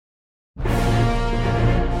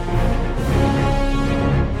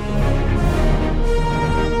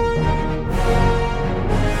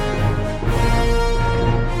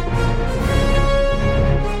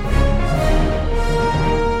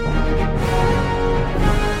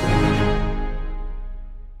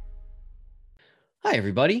Hi,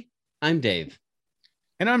 everybody. I'm Dave.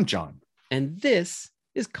 And I'm John. And this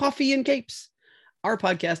is Coffee and Capes, our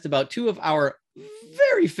podcast about two of our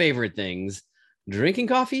very favorite things, drinking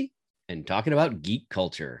coffee and talking about geek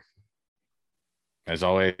culture. As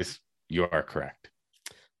always, you are correct.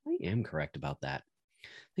 I am correct about that.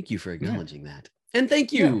 Thank you for acknowledging that. And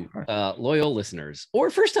thank you, loyal listeners or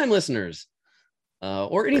first-time listeners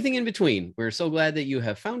or anything in between. We're so glad that you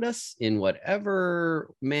have found us in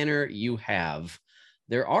whatever manner you have.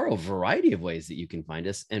 There are a variety of ways that you can find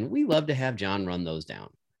us, and we love to have John run those down.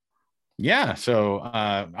 Yeah. So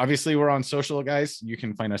obviously we're on social, guys. You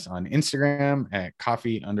can find us on Instagram at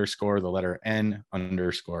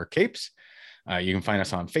coffee_N_capes. You can find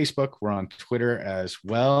us on Facebook. We're on Twitter as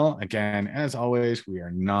well. Again, as always, we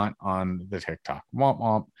are not on the TikTok. Womp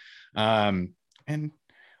womp. And,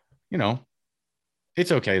 you know,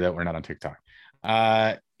 it's okay that we're not on TikTok.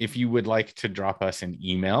 If you would like to drop us an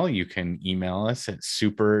email, you can email us at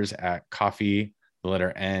supers@coffee, the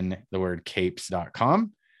letter N, the word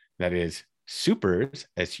capes.com. That is supers,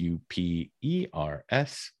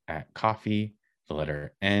 SUPERS, at coffee, the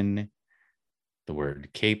letter N, the word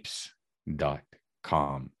capes.com.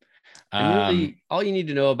 And really, all you need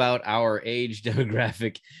to know about our age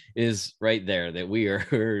demographic is right there, that we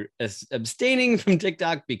are abstaining from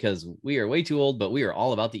TikTok because we are way too old, but we are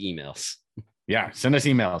all about the emails. Yeah, send us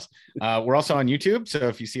emails. We're also on YouTube. So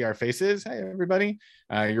if you see our faces, hey, everybody,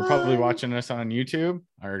 you're probably watching us on YouTube.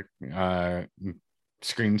 Our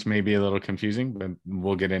screens may be a little confusing, but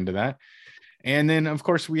we'll get into that. And then, of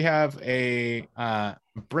course, we have a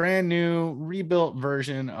brand new rebuilt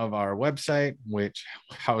version of our website, which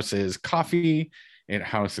houses coffee. It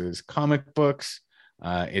houses comic books.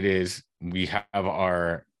 We have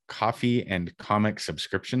our coffee and comic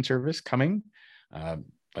subscription service coming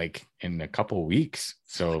like in a couple of weeks.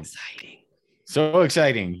 So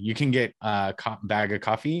exciting. You can get a bag of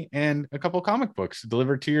coffee and a couple of comic books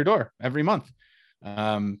delivered to your door every month.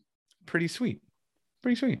 Pretty sweet.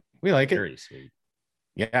 We like it. Very sweet.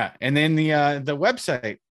 Yeah. And then the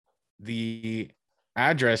website, the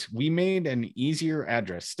address, we made an easier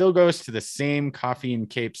address. Still goes to the same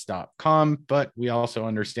coffeeandcapes.com, but we also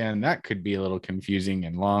understand that could be a little confusing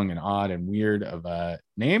and long and odd and weird of a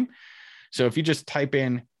name. So if you just type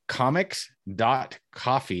in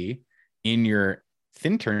comics.coffee in your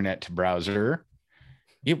Thinternet browser,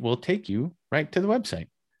 it will take you right to the website.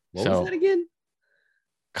 What was that again?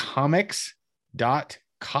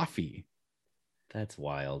 Comics.coffee. That's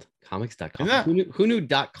wild. Comics.coffee. Who knew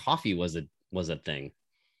 .coffee was a thing?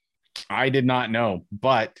 I did not know,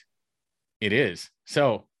 but it is.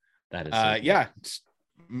 So that is yeah,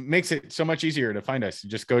 makes it so much easier to find us.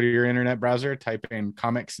 Just go to your internet browser, type in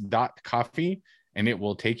comics.coffee, and it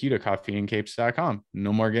will take you to coffeeandcapes.com.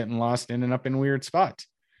 No more getting lost in and up in weird spots.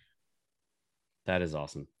 That is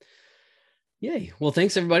awesome. Yay. Well,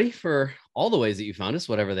 thanks everybody for all the ways that you found us,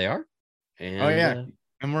 whatever they are. And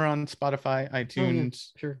and we're on Spotify,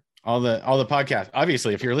 iTunes, sure, all the podcasts.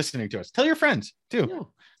 Obviously, if you're listening to us, tell your friends too. Yeah.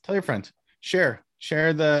 Tell your friends. Share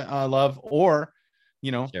the love, or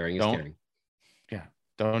sharing is caring. Yeah,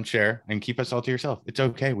 don't share and keep us all to yourself. It's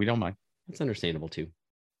okay. We don't mind. It's understandable too.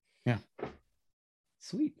 Yeah.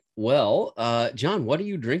 Sweet. Well, John, what are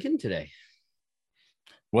you drinking today?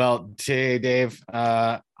 Well, today, Dave,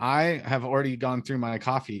 I have already gone through my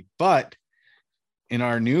coffee, but in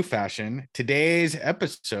our new fashion, today's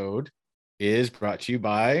episode is brought to you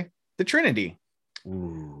by the Trinity.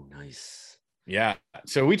 Ooh, nice. Yeah.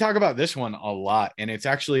 So we talk about this one a lot, and it's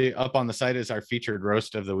actually up on the site as our featured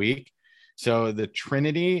roast of the week. So the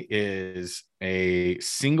Trinity is a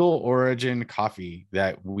single origin coffee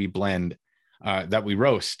that we blend, that we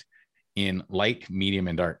roast in light, medium,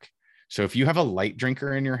 and dark. So if you have a light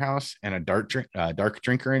drinker in your house and a dark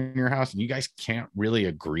drinker in your house, and you guys can't really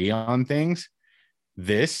agree on things,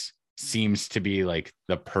 this seems to be like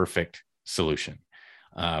the perfect solution.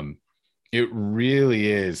 It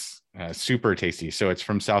really is super tasty. So it's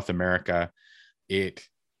from South America. I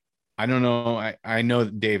don't know. I know,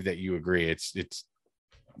 Dave, that you agree. It's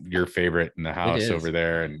your favorite in the house over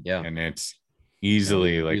there, and and it's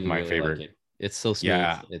easily really my favorite. Like it. It's so smooth.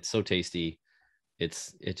 Yeah. It's so tasty. It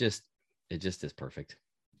just is perfect.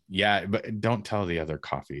 Yeah, but don't tell the other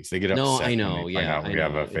coffees. They get upset. No, I know. Yeah, we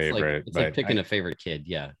have a favorite. It's like picking a favorite kid.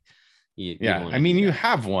 Yeah. You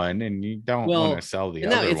have one, and you don't want to sell the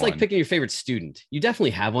other one. No, it's like picking your favorite student. You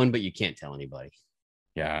definitely have one, but you can't tell anybody.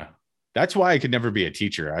 Yeah. That's why I could never be a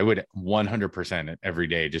teacher. I would 100% every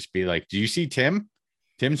day just be like, do you see Tim?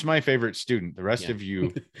 Tim's my favorite student. The rest of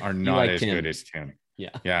you are not as good as Tim.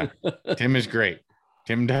 Yeah. Tim is great.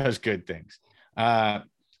 Tim does good things.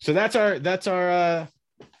 So that's our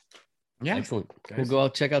Yeah, excellent. guys. We'll go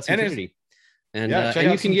out check out some Trinity. And check and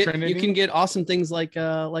out you can get Trinity. you can get awesome things like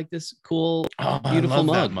this cool beautiful I love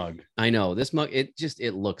mug. that mug. I know this mug. It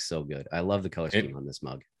looks so good. I love the color scheme on this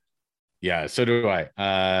mug. Yeah, so do I.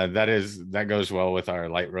 That goes well with our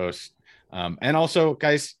light roast. And also,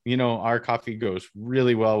 guys, our coffee goes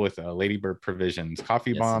really well with Ladybird Provisions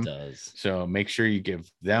Coffee Bomb. It does. So make sure you give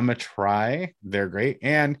them a try. They're great.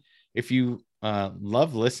 And if you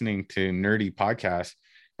love listening to nerdy podcasts,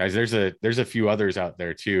 guys, there's a few others out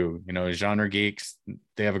there too. Genre Geeks,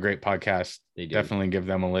 they have a great podcast. They do. Definitely give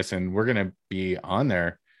them a listen. We're gonna be on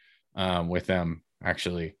there with them.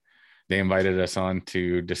 Actually, they invited us on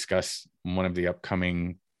to discuss one of the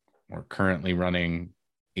upcoming or currently running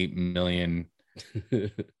 8 million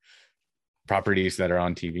properties that are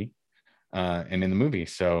on TV and in the movie.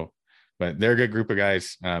 So, but they're a good group of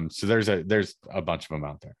guys. So there's a bunch of them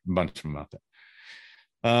out there.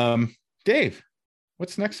 Dave,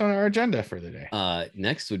 what's next on our agenda for the day?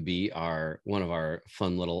 Next would be one of our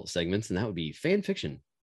fun little segments, and that would be fan fiction.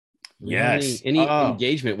 Yes. Any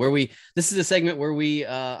engagement where this is a segment where we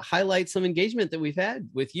highlight some engagement that we've had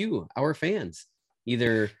with you, our fans,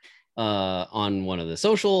 either on one of the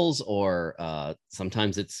socials or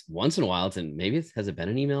sometimes it's once in a while. Has it been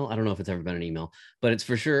an email? I don't know if it's ever been an email, but it's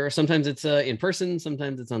for sure. Sometimes it's in person.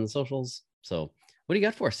 Sometimes it's on the socials. So what do you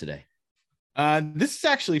got for us today? This is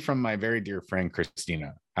actually from my very dear friend,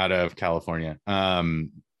 Christina, out of California.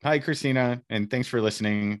 Hi, Christina. And thanks for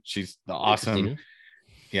listening. She's awesome. Christina.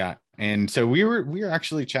 Yeah. And so we were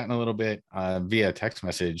actually chatting a little bit via text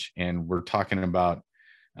message, and we're talking about,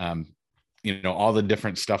 all the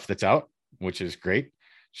different stuff that's out, which is great.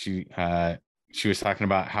 She was talking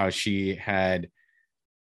about how she had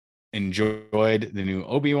enjoyed the new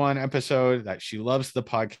Obi-Wan episode, that she loves the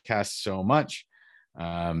podcast so much.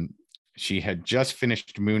 She had just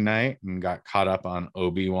finished Moon Knight and got caught up on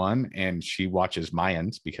Obi-Wan, and she watches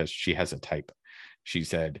Mayans because she has a type. She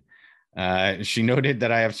said, she noted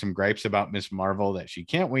that I have some gripes about Ms. Marvel that she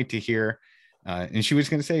can't wait to hear. And she was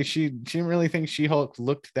going to say she didn't really think She-Hulk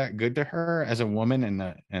looked that good to her as a woman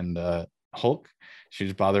and the Hulk. She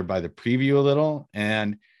was bothered by the preview a little.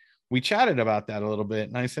 And we chatted about that a little bit.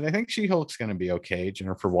 And I said, I think She-Hulk's going to be okay.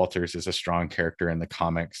 Jennifer Walters is a strong character in the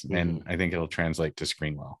comics, and I think it'll translate to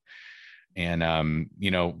screen well. And,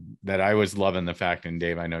 that I was loving the fact, and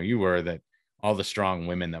Dave, I know you were, that all the strong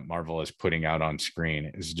women that Marvel is putting out on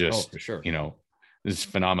screen is just, for sure. This is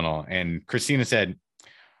phenomenal. And Christina said,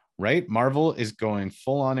 right, Marvel is going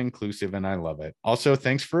full on inclusive, and I love it. Also,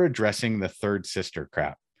 thanks for addressing the third sister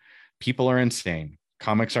crap. People are insane.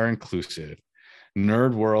 Comics are inclusive.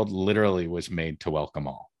 Nerd World literally was made to welcome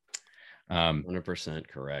all. 100%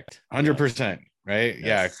 correct. 100%, right? Yes.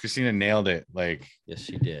 Yeah, Christina nailed it. Like, yes,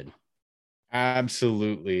 she did.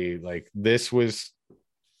 Absolutely. Like, this was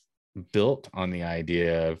built on the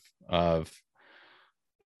idea of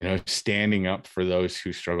standing up for those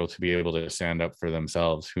who struggle to be able to stand up for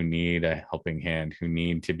themselves, who need a helping hand, who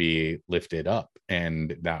need to be lifted up.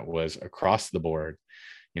 And that was across the board,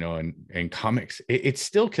 and comics. It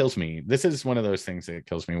still kills me. This is one of those things that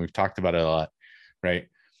kills me. We've talked about it a lot, right?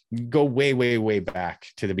 Go way, way, way back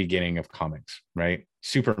to the beginning of comics, right?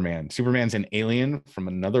 Superman's an alien from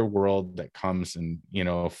another world that comes and,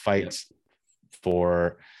 fights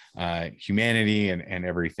for humanity and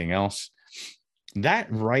everything else. That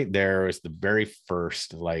right there is the very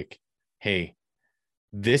first, like, hey,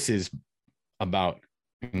 this is about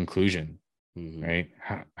inclusion, right?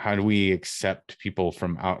 How do we accept people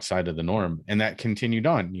from outside of the norm? And that continued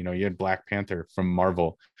on. You had Black Panther from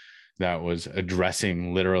Marvel that was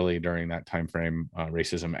addressing literally during that time frame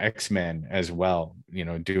racism. X-Men as well,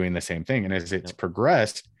 doing the same thing. And as it's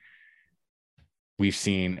progressed, we've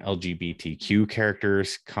seen LGBTQ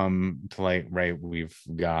characters come to light, right? We've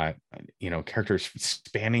got, characters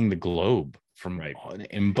spanning the globe from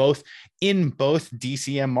in both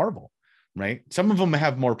DC and Marvel, right? Some of them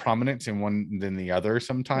have more prominence in one than the other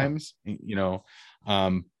sometimes,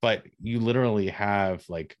 but you literally have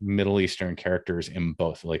like Middle Eastern characters in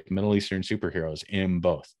both, like Middle Eastern superheroes in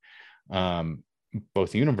both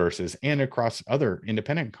universes and across other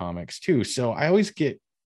independent comics too. So I always get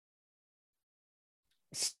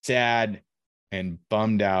sad and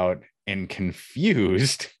bummed out and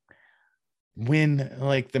confused when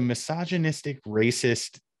like the misogynistic,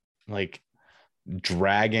 racist, like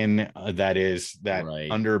dragon that is that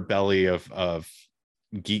underbelly of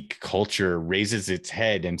geek culture raises its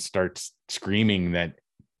head and starts screaming that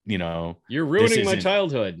you're ruining my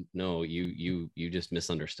childhood. No, you just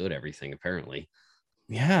misunderstood everything apparently.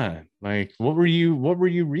 Yeah, like what were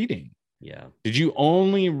you reading? Yeah, did you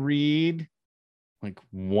only read like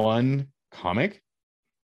one comic?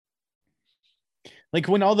 like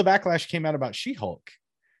when all the backlash came out about She-Hulk,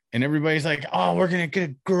 and everybody's like, "Oh, we're gonna get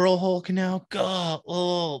a girl Hulk now." God,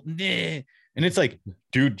 oh, nah. And it's like,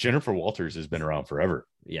 dude, Jennifer Walters has been around forever.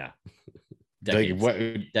 Yeah. Decades. Like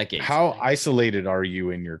what? Decades. How isolated are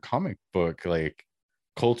you in your comic book like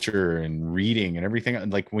culture and reading and everything?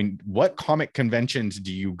 Like what comic conventions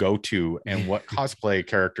do you go to, and what cosplay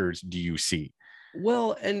characters do you see?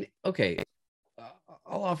 Well, and okay,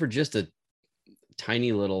 I'll offer just a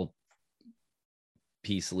tiny little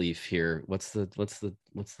peace leaf here. What's the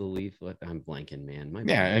leaf? What, I'm blanking, man.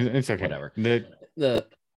 It's okay. Whatever.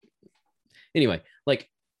 Anyway, like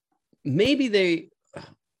maybe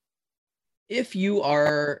if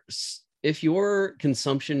your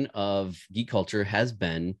consumption of geek culture has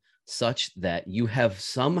been such that you have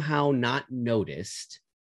somehow not noticed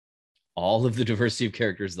all of the diversity of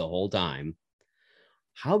characters the whole time,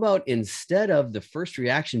 how about instead of the first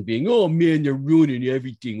reaction being, "Oh man, they're ruining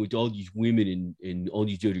everything with all these women and all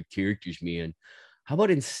these other characters, man," how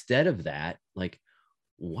about instead of that, like,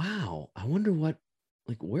 wow, I wonder what,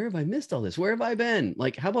 like, where have I missed all this? Where have I been?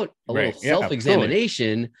 Like, how about a little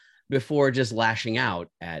self-examination before just lashing out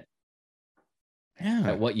at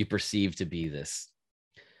what you perceive to be this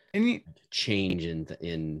change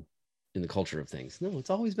in the culture of things? No, it's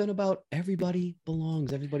always been about everybody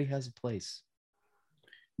belongs, everybody has a place.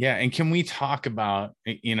 Yeah. And can we talk about,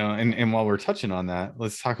 and while we're touching on that,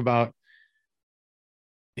 let's talk about,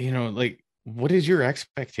 like, what is your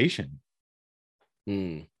expectation?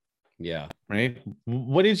 Yeah. Right.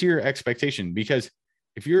 What is your expectation? Because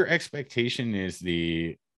if your expectation is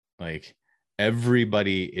like,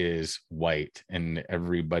 everybody is white and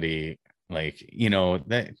everybody, like,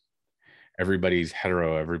 that everybody's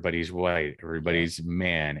hetero, everybody's white, everybody's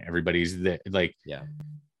man, everybody's like,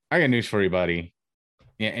 I got news for you, buddy.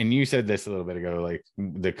 Yeah, and you said this a little bit ago, like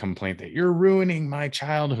the complaint that you're ruining my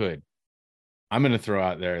childhood. I'm going to throw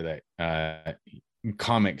out there that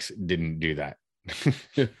comics didn't do that.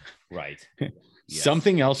 Right. Yes.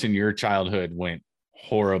 Something else in your childhood went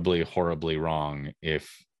horribly, horribly wrong.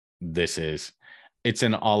 If it's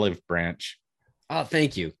an olive branch. Oh,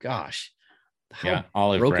 thank you. Gosh. How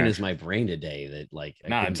olive broken branch. is my brain today that like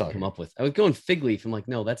I couldn't come up with. I was going fig leaf. I'm like,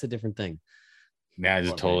 no, that's a different thing. That's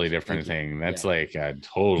a totally different thing. That's like a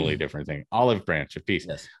totally different thing. Olive branch of peace.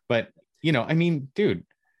 Yes. But, I mean, dude,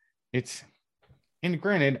 and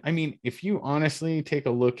granted, I mean, if you honestly take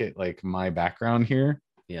a look at like my background here,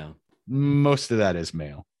 most of that is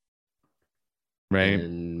male. Right.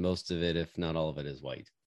 And most of it, if not all of it, is white.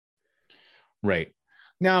 Right.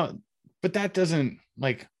 Now, but that doesn't,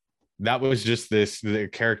 like, that was just the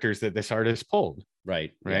characters that this artist pulled.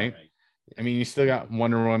 Right. Right. Yeah. I mean, you still got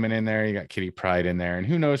Wonder Woman in there, you got Kitty Pryde in there, and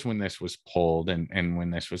who knows when this was pulled and when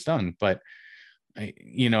this was done. But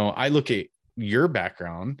I look at your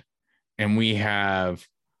background, and we have,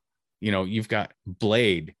 you've got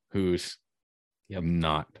Blade, who's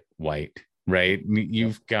not white, right?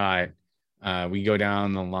 You've got we go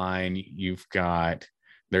down the line,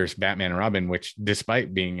 there's Batman and Robin, which,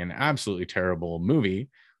 despite being an absolutely terrible movie,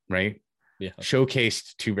 right,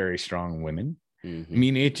 showcased two very strong women. I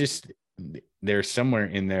mean, there's somewhere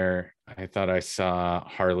in there, I thought I saw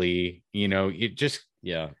Harley, it just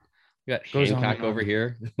we got Hancock over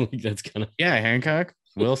here. That's kind of Hancock,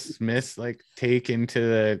 Will Smith's like take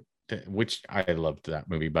into which I loved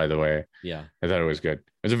that movie, by the way. I thought it was good. It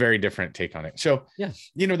was a very different take on it. So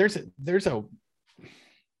there's a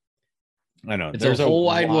I know there's a whole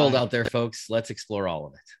wide world out there, folks. Let's explore all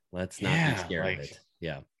of it. Let's not be scared of it.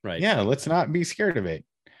 Let's not be scared of it.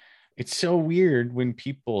 It's so weird when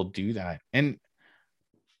people do that. And,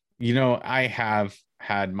 I have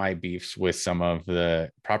had my beefs with some of the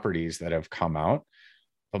properties that have come out,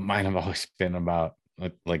 but mine have always been about,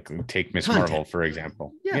 like, take Miss Marvel, for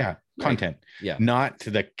example. Content. Not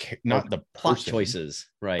the plot choices.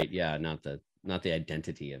 Right. Yeah. Not the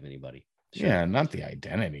identity of anybody. Sure. Yeah. Not the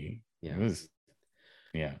identity.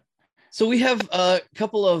 So we have a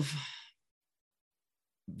couple of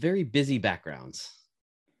very busy backgrounds.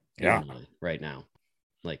 Right now,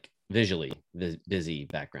 like visually busy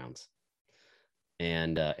backgrounds,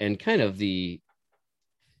 and kind of what we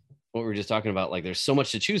were just talking about, like there's so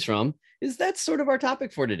much to choose from, that's sort of our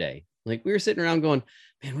topic for today. Like we were sitting around going,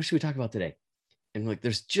 man, what should we talk about today? And like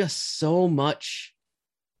there's just so much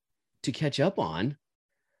to catch up on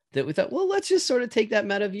that we thought, well, let's just sort of take that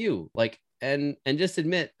meta view, like and just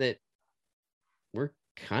admit that we're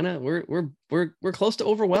close to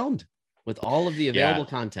overwhelmed with all of the available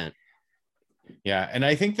content. Yeah. And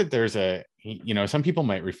I think that there's some people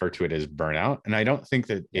might refer to it as burnout. And I don't think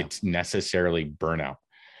that it's necessarily burnout.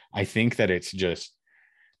 I think that it's just,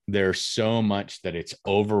 there's so much that it's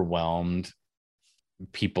overwhelmed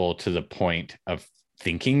people to the point of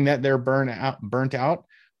thinking that they're burnt out,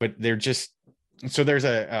 but they're just, so there's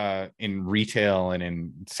a in retail and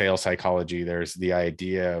in sales psychology, there's the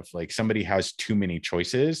idea of like somebody has too many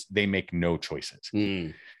choices, they make no choices.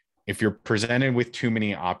 If you're presented with too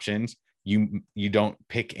many options, you don't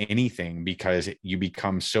pick anything because you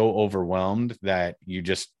become so overwhelmed that you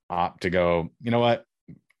just opt to go, you know what,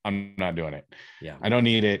 I'm not doing it. Yeah, I don't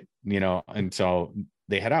need it, and so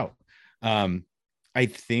they head out. I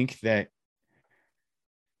think that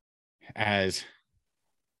as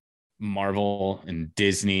Marvel and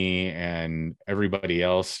Disney and everybody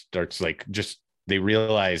else starts like, just they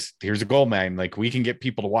realize here's a gold mine, like we can get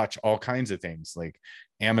people to watch all kinds of things. Like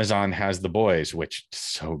Amazon has The Boys, which is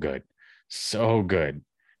so good.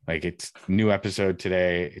 Like it's new episode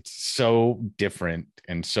today. It's so different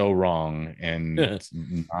and so wrong and it's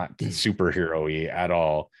not superhero-y at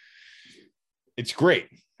all. It's great,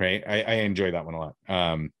 right? I enjoy that one a lot.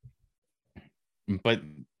 But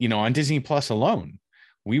on Disney Plus alone,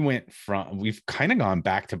 we've kind of gone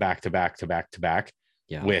back to back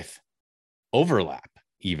yeah, with overlap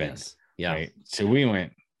even. Yes. Yeah. Right. So we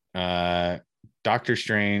went Doctor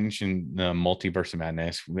Strange and the Multiverse of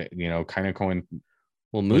Madness, kind of going.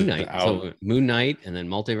 Well, Moon Knight. So Moon Knight and then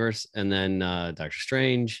Multiverse and then Doctor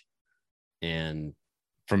Strange. And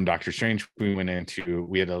from Doctor Strange,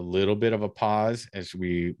 we had a little bit of a pause as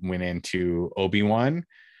we went into Obi-Wan.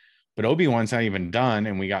 But Obi-Wan's not even done,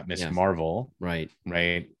 and we got Miss Marvel. Right.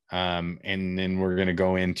 And then we're going to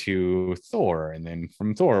go into Thor, and then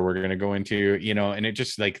from Thor, we're going to go into, and it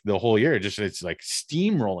just like the whole year, it's like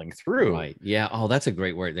steamrolling through. Right. Yeah. Oh, that's a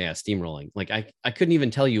great word. Yeah. Steamrolling. Like I couldn't even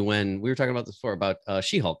tell you when we were talking about this before about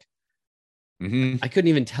She-Hulk. I couldn't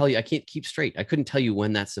even tell you. I can't keep straight. I couldn't tell you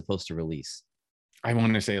when that's supposed to release. I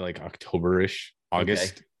want to say like October-ish,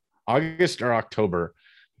 August or October.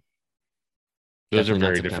 Those Definitely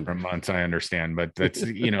are very different months, I understand, but that's,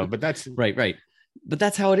 but that's right. But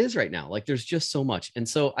that's how it is right now. Like there's just so much. And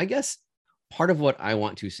so I guess part of what I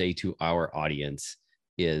want to say to our audience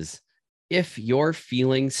is if you're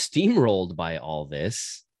feeling steamrolled by all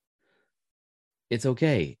this, it's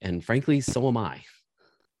okay. And frankly, so am I.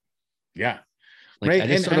 Yeah. Like right. I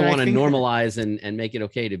just sort of want to normalize and make it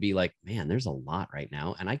okay to be like, man, there's a lot right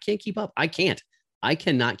now. And I can't keep up. I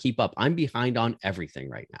cannot keep up. I'm behind on everything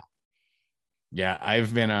right now. Yeah,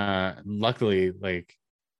 I've been luckily, like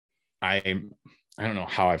I don't know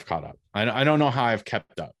how I've caught up. I don't know how I've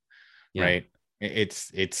kept up. Yeah. Right.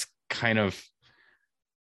 It's kind of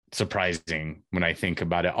surprising when I think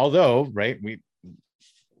about it. Although, right,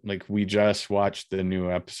 we just watched the new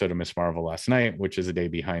episode of Miss Marvel last night, which is a day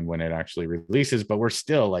behind when it actually releases, but we're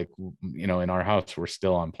still like, in our house, we're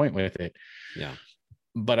still on point with it. Yeah.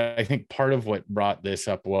 But I think part of what brought this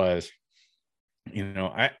up was,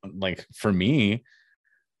 I like, for me,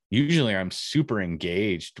 usually I'm super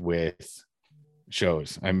engaged with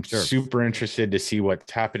shows. I'm super interested to see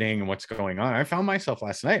what's happening and what's going on. I found myself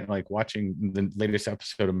last night like watching the latest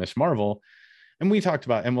episode of Miss Marvel, and we'll talk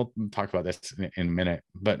about this in a minute,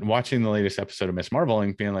 but watching the latest episode of Miss Marvel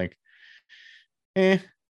and being like,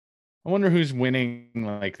 I wonder who's winning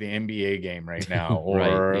like the NBA game right now, or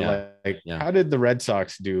how did the Red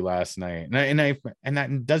Sox do last night? And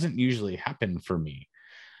that doesn't usually happen for me.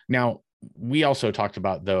 Now, we also talked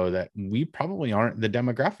about though that we probably aren't the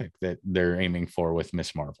demographic that they're aiming for with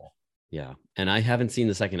Miss Marvel. Yeah, and I haven't seen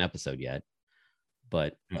the second episode yet,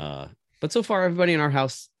 but so far everybody in our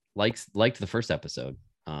house liked the first episode,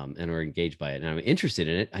 and are engaged by it, and I'm interested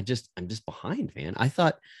in it. I'm just behind, man. I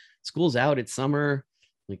thought school's out, it's summer.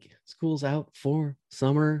 Like school's out for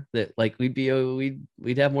summer, that like we'd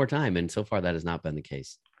have more time, and so far that has not been the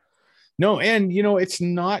case. No, and it's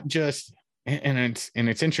not just, and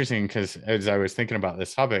it's interesting because as I was thinking about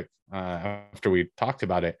this topic after we talked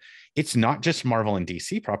about it, it's not just Marvel and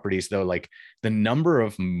DC properties though. Like the number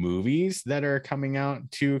of movies that are coming out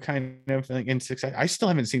to kind of like in success. I still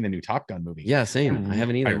haven't seen the new Top Gun movie. Yeah, same. I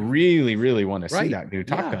haven't either. I really, really want to see that new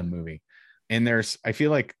Top Gun movie. And I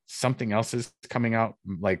feel like something else is coming out,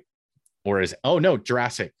 like, or is,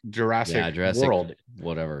 Jurassic World,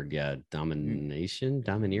 whatever. Yeah.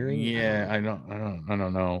 Domineering. Yeah. I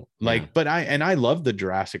don't know. Like, but I love the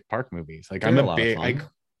Jurassic Park movies. Like I'm a big,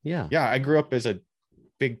 I grew up as a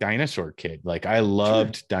big dinosaur kid. Like I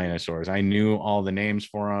loved dinosaurs. I knew all the names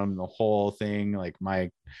for them, the whole thing. Like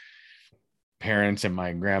my parents and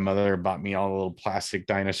my grandmother bought me all the little plastic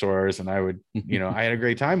dinosaurs, and I would, I had a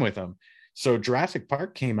great time with them. So Jurassic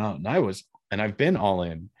Park came out, and I've been all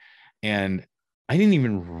in, and I didn't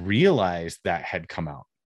even realize that had come out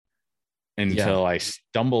until I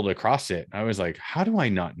stumbled across it. I was like, how do I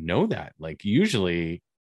not know that? Like usually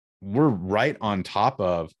we're right on top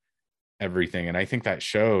of everything. And I think that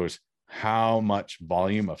shows how much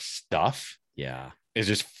volume of stuff Yeah, is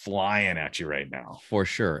just flying at you right now. for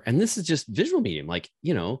sure. And this is just visual medium. Like,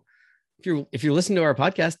 if you're listening to our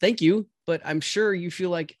podcast, thank you. But I'm sure you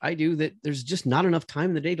feel like I do, that there's just not enough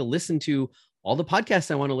time in the day to listen to all the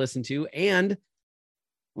podcasts I want to listen to and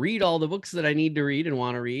read all the books that I need to read and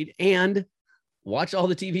want to read and watch all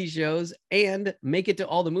the TV shows and make it to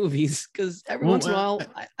all the movies. Because every once in a while,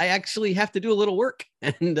 I actually have to do a little work.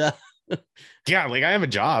 And yeah, like I have a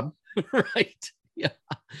job. Right. Yeah.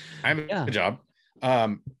 I have a job.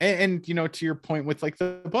 And to your point with like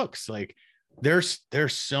the books, like there's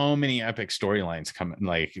so many epic storylines coming,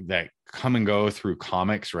 like that come and go through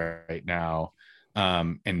comics right now.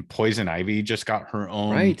 And Poison Ivy just got her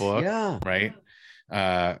own book. Yeah. Right.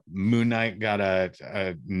 Moon Knight got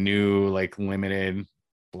a new like limited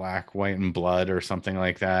Black, White, and Blood or something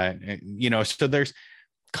like that. So there's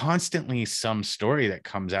constantly some story that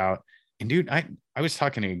comes out. And dude, I was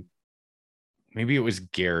talking to, maybe it was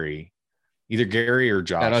Gary, either Gary or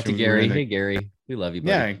Josh. Shout out to Gary. Hey, Gary. We love you,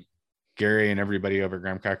 buddy. Yeah. Gary and everybody over at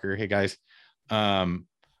Graham Cracker. Hey, guys.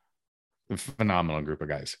 Phenomenal group of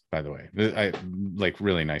guys, by the way. I like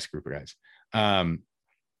really nice group of guys.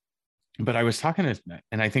 But I was talking to,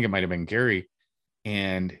 and I think it might have been Gary.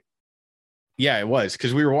 And yeah, it was,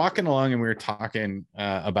 because we were walking along and we were talking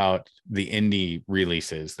about the indie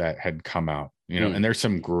releases that had come out, and there's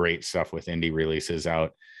some great stuff with indie releases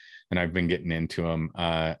out. And I've been getting into them.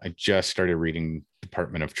 I just started reading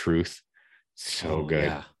Department of Truth. So good.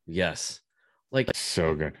 Yeah. Yes. Like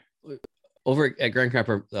so good. Over at Grand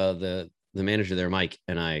Crapper, the manager there, Mike,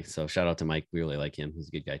 and I, so shout out to Mike. We really like him. He's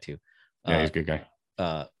a good guy too. Yeah, he's a good guy.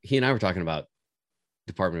 He and I were talking about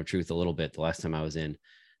Department of Truth a little bit the last time I was in.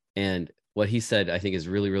 And what he said, I think, is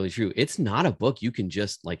really, really true. It's not a book you can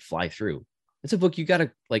just like fly through. It's a book you got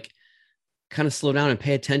to like kind of slow down and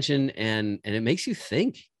pay attention, and it makes you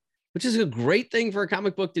think, which is a great thing for a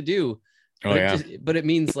comic book to do. But it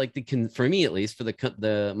means like for me, at least,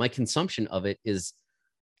 for my consumption of it is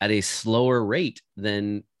at a slower rate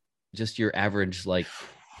than just your average like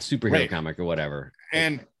superhero comic or whatever.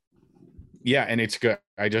 And yeah, and it's good.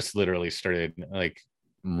 I just literally started like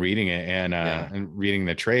reading it and reading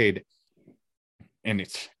the trade, and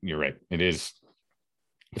you're right. It is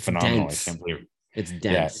phenomenal. Dense. I can't believe it's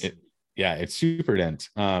dense. It's super dense.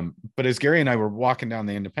 But as Gary and I were walking down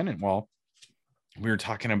the Independent Wall, we were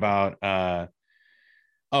talking about I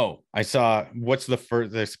saw what's the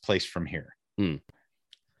furthest place from here. And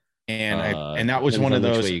that was one of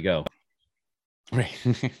those. Which way you go. Right.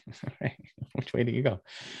 Right. Which way do you go?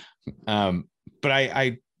 But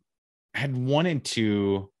I had wanted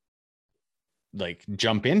to like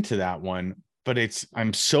jump into that one, but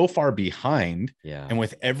I'm so far behind. Yeah. And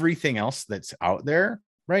with everything else that's out there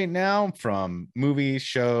right now, from movies,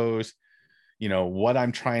 shows, what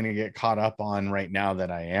I'm trying to get caught up on right now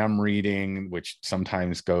that I am reading, which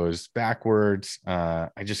sometimes goes backwards. I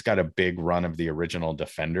just got a big run of the original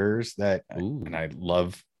Defenders and I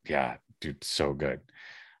love, yeah, dude, so good.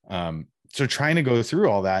 So trying to go through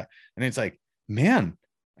all that, and it's like, man,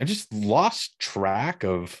 I just lost track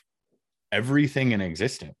of everything in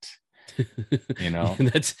existence.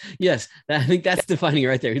 That's yes. I think that's defining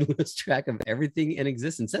right there. You lose track of everything in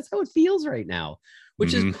existence. That's how it feels right now,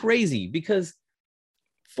 which is crazy, because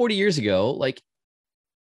 40 years ago, like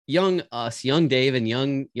young Dave and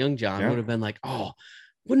young John would have been like, oh,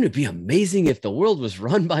 wouldn't it be amazing if the world was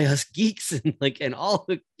run by us geeks and all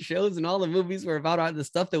the shows and all the movies were about the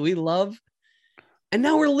stuff that we love. And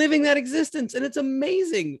now we're living that existence, and it's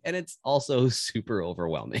amazing. And it's also super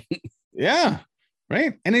overwhelming. Yeah.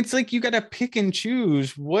 Right. And it's like, you got to pick and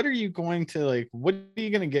choose. What are you going to what are you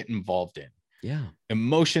going to get involved in? Yeah.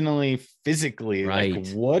 Emotionally, physically, right.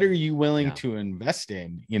 Like, what are you willing to invest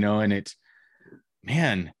in? And it's,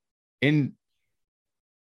 man,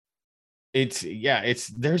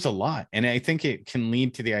 there's a lot. And I think it can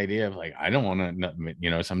lead to the idea of like, I don't want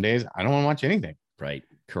to, some days I don't want to watch anything. Right.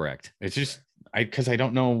 Correct. It's just, because I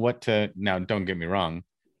don't know what to, now don't get me wrong,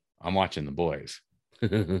 I'm watching The Boys.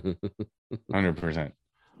 100%.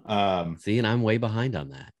 See, and I'm way behind on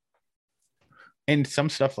that. And some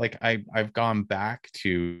stuff like I've gone back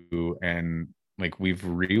to, and like we've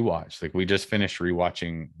rewatched, like we just finished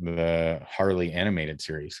rewatching the Harley animated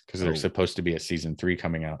series, because there's supposed to be a season 3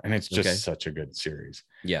 coming out, and it's just such a good series.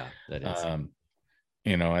 Yeah, that is.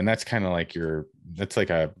 And that's kind of like that's like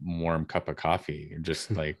a warm cup of coffee. You just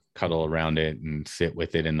like cuddle around it and sit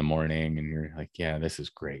with it in the morning, and you're like, yeah, this is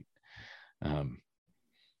great. And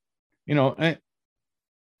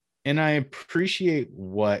I appreciate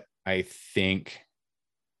what I think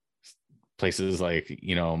places like,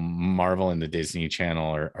 Marvel and the Disney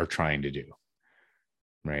Channel are trying to do,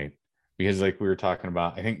 right? Because like we were talking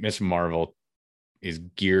about, I think Miss Marvel is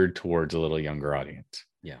geared towards a little younger audience.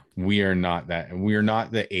 Yeah. We are not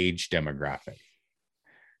the age demographic,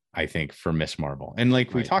 I think, for Miss Marvel. And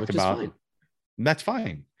like we talked about, that's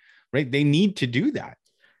fine, right? They need to do that.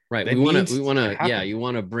 Right. We want to, yeah, you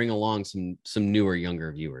want to bring along some newer,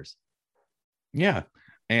 younger viewers. Yeah.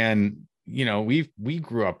 And, we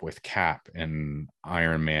grew up with Cap and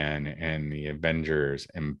Iron Man and the Avengers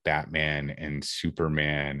and Batman and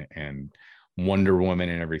Superman and Wonder Woman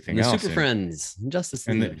and everything and the else. Super Friends, Justice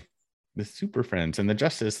League. And the Super Friends and the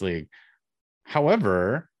Justice League.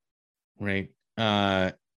 However, right,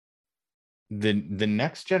 the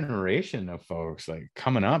next generation of folks like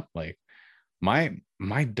coming up, like my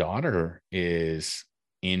daughter is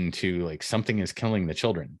into like Something is Killing the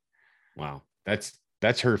Children. Wow.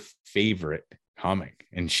 That's her favorite comic,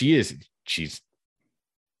 and she's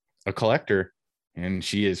a collector, and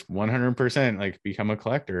she is 100% like become a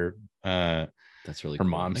collector. That's really her cool.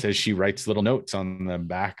 Mom says she writes little notes on the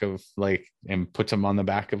back of like, and puts them on the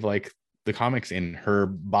back of like the comics in her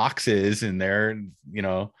boxes, and they're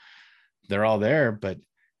all there, but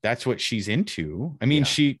that's what she's into. I mean,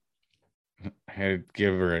 I had to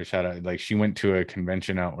give her a shout out. Like, she went to a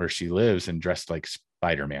convention out where she lives and dressed like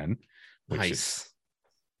Spider-Man. Nice.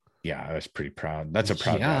 I was pretty proud. That's a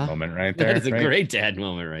proud dad moment right there. That is a great dad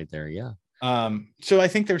moment right there. Yeah. So I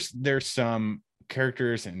think there's some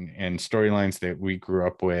characters and storylines that we grew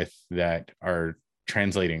up with that are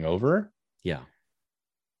translating over. Yeah.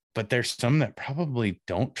 But there's some that probably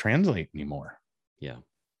don't translate anymore. Yeah.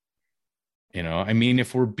 I mean,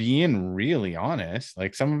 if we're being really honest,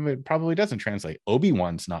 like some of it probably doesn't translate.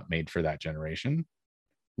 Obi-Wan's not made for that generation.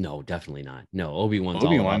 No, definitely not. No, Obi-Wan's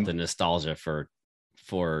all about the nostalgia for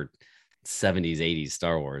 70s, 80s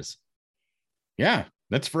Star Wars. Yeah,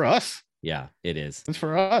 that's for us. Yeah, it is. It's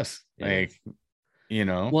for us.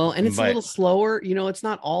 Well, and it's a little slower. It's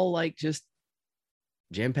not all like just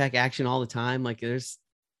jam-pack action all the time. Like, there's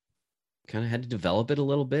kind of had to develop it a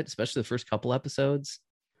little bit, especially the first couple episodes.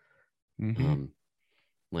 Mm-hmm.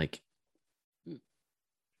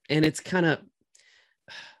 And it's kind of,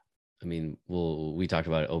 I mean, we talked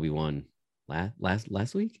about Obi-Wan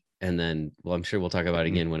last week, and then, I'm sure we'll talk about it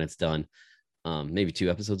again when it's done. Maybe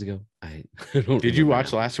 2 episodes ago. I don't. Did you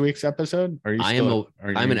watch last week's episode?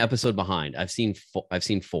 I'm an episode behind. I've seen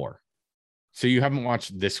 4. So you haven't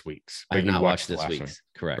watched this week's? I've not watched this week's.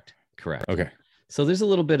 Correct. Okay. So there's a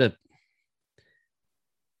little bit of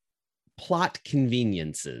plot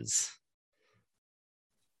conveniences,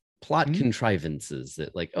 plot contrivances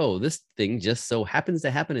that, like, oh, this thing just so happens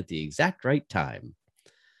to happen at the exact right time.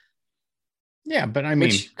 Yeah, but I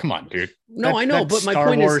mean, come on, dude. No, I know, but my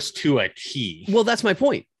point is Star Wars to a T. Well, that's my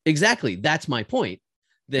point. Exactly. That's my point.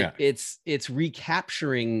 That it's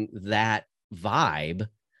recapturing that vibe,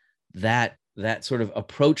 that sort of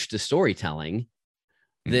approach to storytelling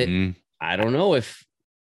that I don't know if,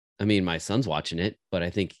 I mean, my son's watching it, but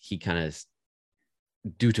I think he kind of is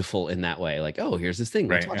dutiful in that way. Like, oh, here's this thing.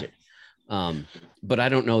 Let's watch it. But I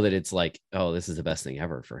don't know that it's like, oh, this is the best thing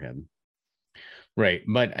ever for him. Right.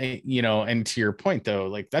 But and to your point though,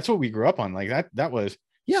 like that's what we grew up on. Like that was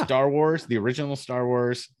Star Wars, the original Star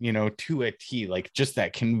Wars, to a T, like just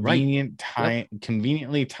that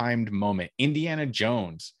conveniently timed moment. Indiana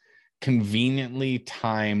Jones, conveniently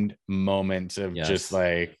timed moments of just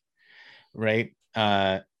like, right.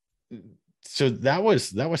 So that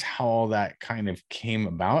was how all that kind of came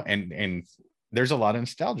about. And there's a lot of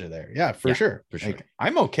nostalgia there. Yeah, for sure. Like,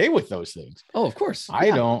 I'm okay with those things. Oh, of course.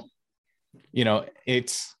 I don't.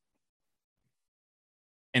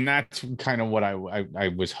 And that's kind of what I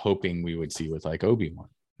was hoping we would see with like Obi-Wan,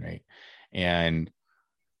 right? And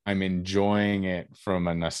I'm enjoying it from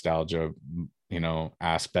a nostalgia,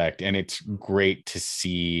 aspect. And it's great to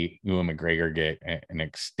see Ewan McGregor get an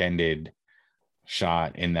extended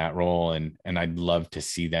shot in that role. And I'd love to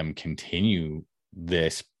see them continue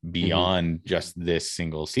this beyond just this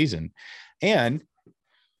single season. And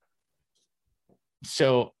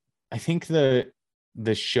so I think the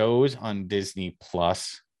shows on Disney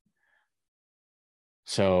Plus.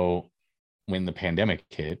 So when the pandemic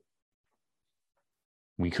hit,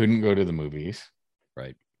 we couldn't go to the movies.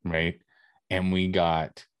 Right. And we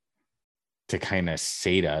got to kind of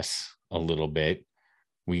sate us a little bit.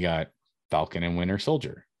 We got Falcon and Winter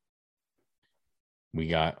Soldier. We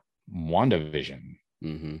got WandaVision.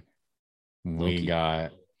 We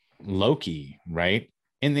got Loki, right?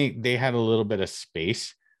 And they had a little bit of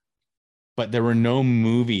space, but there were no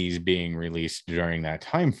movies being released during that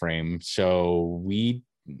time frame. So we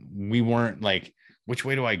weren't which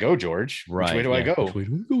way do I go, George? Right. Which way do I go? Which way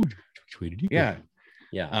do we go? Which way did you go? Yeah.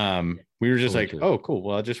 Yeah. We were just Totally like, true. oh, cool.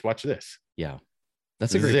 Well, I'll just watch this. Yeah.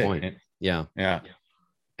 That's a This is great it. point. Yeah. Yeah.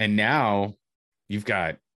 And now you've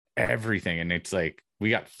got everything. And it's like, we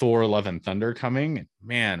got Thor Love and Thunder coming.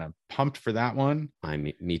 Man, I'm pumped for that one.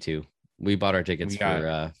 Me too. We bought our tickets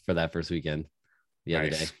for that first weekend the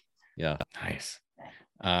other day. Yeah. Nice.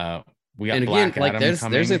 We got and Black again, like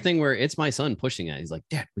Adam there's a thing where it's my son pushing it. He's like,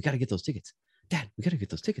 Dad, we got to get those tickets. Dad, we got to get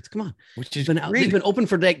those tickets. Come on. Which is they've been open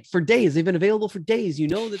for days. They've been available for days. You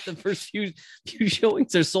know that the first few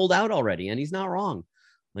showings are sold out already, and he's not wrong.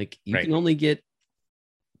 Like you can only get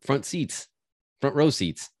front row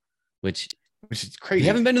seats, which is crazy. If you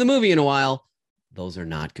haven't been to the movie in a while, those are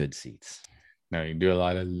not good seats. No, you do a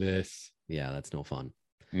lot of this. Yeah, that's no fun.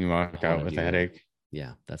 You walk out with a headache.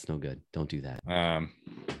 Yeah, that's no good. Don't do that.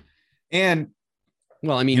 And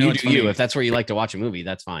well, I mean, you do you. If that's where you like to watch a movie,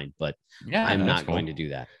 that's fine. But yeah, I'm not going to do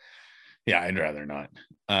that. Yeah, I'd rather not.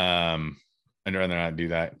 I'd rather not do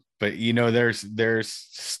that. But you know, there's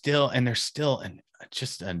still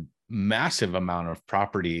just a massive amount of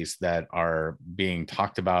properties that are being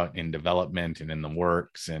talked about in development and in the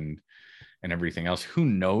works and everything else. Who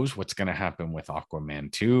knows what's going to happen with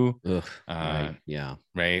Aquaman 2? Right. Yeah.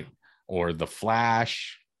 Right. Or The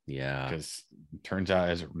Flash. Yeah. Because it turns out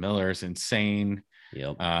Ezra Miller is insane.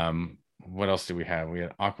 Yep. What else do we have? We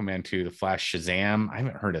had Aquaman 2, The Flash, Shazam. I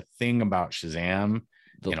haven't heard a thing about Shazam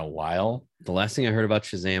in a while. The last thing I heard about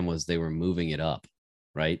Shazam was they were moving it up,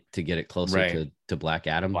 right? To get it closer to Black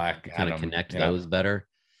Adam. Kind of connect those better.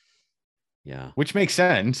 Yeah. Which makes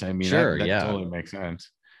sense. I mean, sure, that totally makes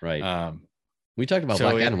sense. Right. We talked about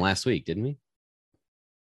Black Adam last week, didn't we?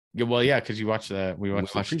 Yeah, well, yeah, because we watched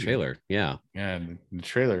the trailer. Yeah. Yeah, the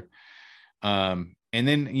trailer. And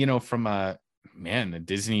then, you know, from the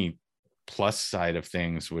Disney Plus side of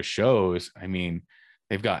things with shows, I mean,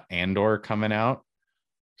 they've got Andor coming out.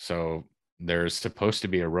 So there's supposed to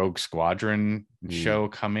be a Rogue Squadron show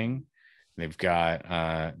coming. They've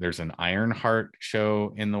got there's an Ironheart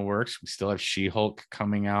show in the works. We still have She-Hulk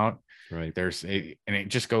coming out. Right. And it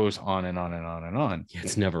just goes on and on and on and on. Yeah,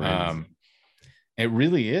 it's never ends. It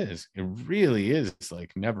really is. It really is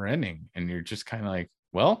like never ending. And you're just kind of like,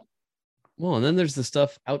 well, and then there's the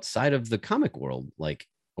stuff outside of the comic world, like,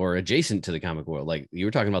 or adjacent to the comic world. Like you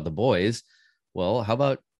were talking about The Boys. Well, how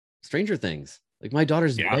about Stranger Things? Like my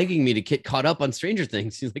daughter's begging me to get caught up on Stranger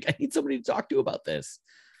Things. She's like, I need somebody to talk to about this.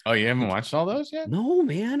 Oh, you haven't watched all those yet? No,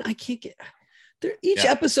 man. I can't get each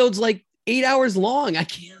episode's like 8 hours long. I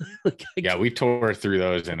can't. We tore through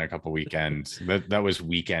those in a couple weekends. That was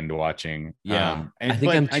weekend watching. Yeah. I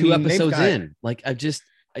think I'm 2 episodes in. Like I just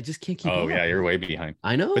can't keep up. Oh yeah, you're way behind.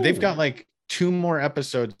 I know. But they've got like 2 more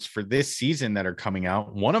episodes for this season that are coming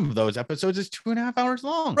out. One of those episodes is 2.5 hours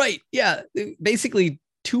long. Right. Yeah. Basically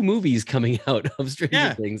 2 movies coming out of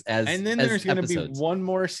Stranger Things and then there's going to be one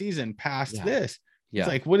more season past this. Yeah. It's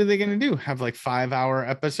like, what are they going to do? Have like 5-hour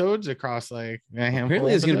episodes across like a handful?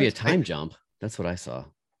 Apparently there's going to be a time jump. That's what I saw.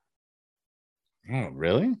 Oh,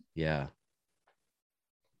 really? Yeah.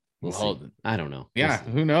 We'll see. I don't know. Yeah.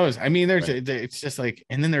 Who knows? I mean, it's just like,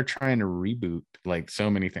 and then they're trying to reboot like so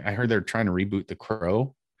many things. I heard they're trying to reboot The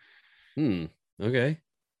Crow. Okay.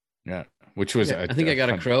 Yeah. Which was, I think I got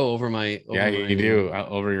a crow over my. You do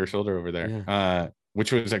over your shoulder over there. Yeah.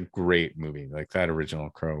 Which was a great movie. Like that original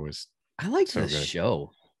Crow was. I liked the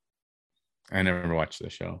show. I never watched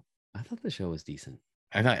the show. I thought the show was decent.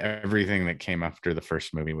 I thought everything that came after the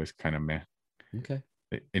first movie was kind of meh. Okay.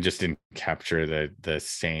 It just didn't capture the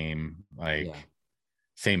same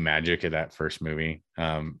same magic of that first movie.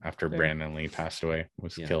 After Brandon Lee passed away,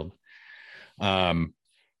 was killed. So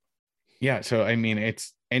I mean,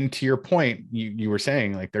 and to your point, you were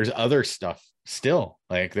saying like there's other stuff still.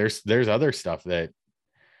 Like there's other stuff that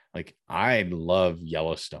like I love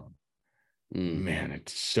Yellowstone. Man,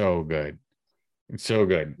 it's so good. It's so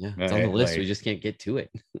good. Yeah, it's on the list. We just can't get to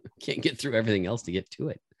it. Can't get through everything else to get to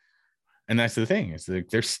it. And that's the thing. It's like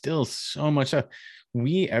there's still so much stuff.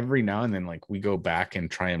 We every now and then like we go back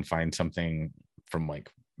and try and find something from like,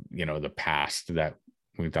 you know, the past that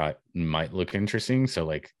we thought might look interesting. So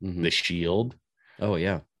like The Shield. Oh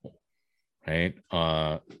yeah. Right.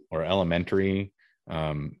 Or Elementary,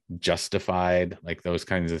 Justified, like those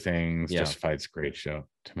kinds of things. Justified's a great show.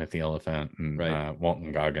 Timothy Oliphant and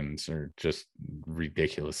Walton Goggins are just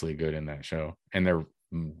ridiculously good in that show. And they're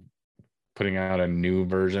putting out a new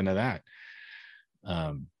version of that.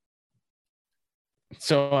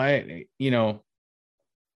 So I, you know,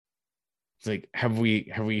 it's like, have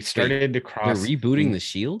we started to cross? They're rebooting The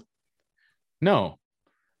Shield? No.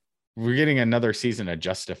 we're getting another season of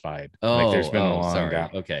Justified. Like there's been a long sorry.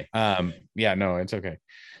 gap. Okay. Yeah, no, it's okay.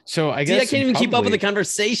 So I See, guess I can't even keep up with the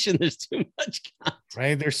conversation. There's too much content.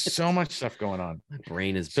 Right. There's so much stuff going on. My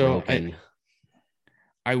brain is broken.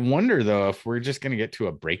 I wonder though if we're just gonna get to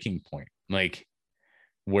a breaking point, like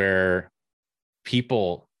where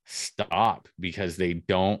people stop because they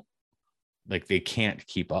can't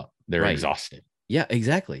keep up. They're exhausted. Yeah,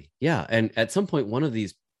 exactly. Yeah. And at some point, one of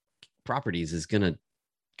these properties is gonna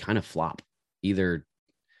kind of flop, either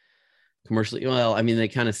commercially. Well, I mean, they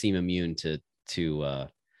kind of seem immune to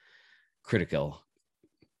critical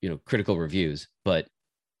reviews, but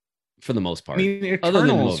for the most part, I mean, other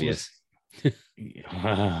than Mobius. Did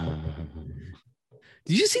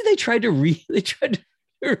you see they tried to re-release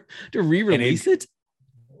it?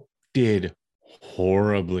 Did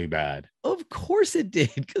horribly bad. Of course it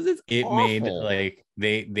did, because it awful. Made like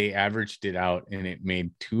they averaged it out and it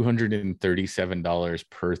made $237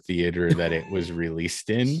 per theater that it was released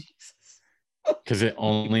in. Because it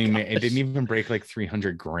didn't even break like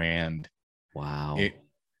 300 grand. Wow.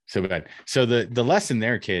 So bad. So the lesson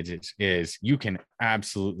there, kids, is you can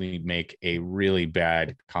absolutely make a really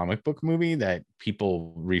bad comic book movie that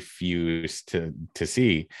people refuse to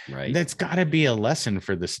see. Right. That's got to be a lesson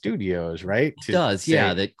for the studios, right? It does.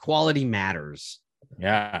 Yeah. That quality matters.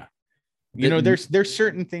 Yeah. There's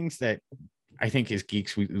certain things that I think as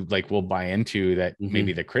geeks we'll buy into that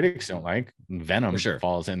maybe the critics don't like. Venom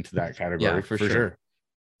falls into that category. Yeah, for sure.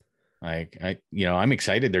 Like I'm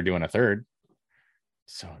excited they're doing a third.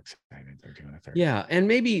 So excited they're doing a third. Yeah, and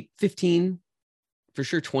maybe 15, for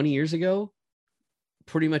sure 20 years ago,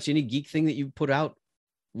 pretty much any geek thing that you put out,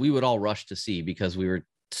 we would all rush to see because we were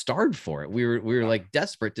starved for it. We were like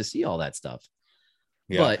desperate to see all that stuff.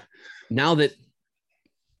 Yeah. But now that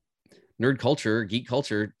nerd culture, geek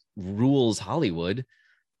culture rules Hollywood,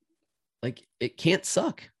 like it can't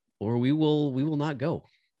suck or we will not go.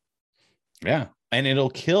 Yeah, and it'll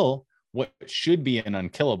kill what should be an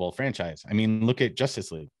unkillable franchise. I mean, look at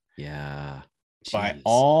Justice League. Yeah. Jeez. By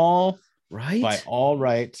all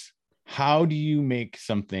rights, how do you make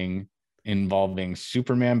something involving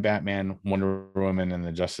Superman, Batman, Wonder Woman, and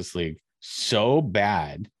the Justice League so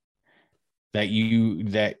bad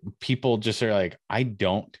that people just are like, I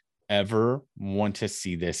don't ever want to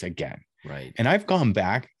see this again. Right. And I've gone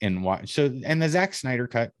back and watched. And the Zack Snyder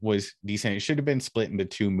cut was decent. It should have been split into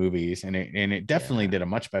 2 movies, and it definitely did a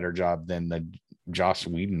much better job than the Joss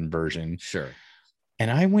Whedon version. Sure.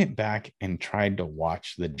 And I went back and tried to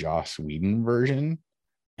watch the Joss Whedon version,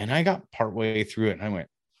 and I got partway through it, and I went,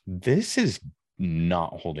 "This is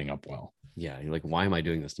not holding up well." Yeah, you're like, why am I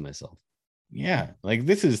doing this to myself? Yeah, like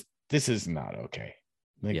this is not okay.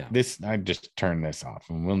 Like this, I just turn this off,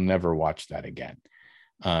 and we'll never watch that again.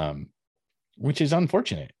 Which is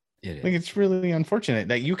unfortunate. It is. Like it's really unfortunate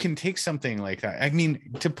that you can take something like that. I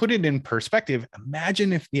mean, to put it in perspective,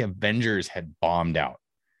 imagine if the Avengers had bombed out.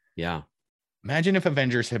 Yeah. Imagine if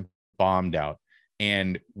Avengers had bombed out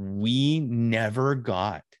and we never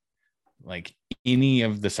got like any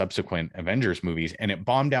of the subsequent Avengers movies, and it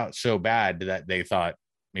bombed out so bad that they thought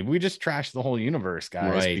maybe we just trashed the whole universe,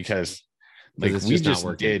 guys, right. because like we just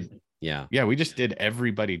did. Yeah, we just did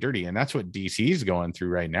everybody dirty, and that's what DC is going through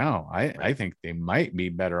right now. I think they might be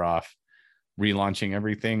better off relaunching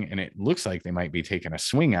everything, and it looks like they might be taking a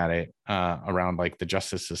swing at it around like the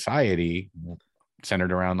Justice Society,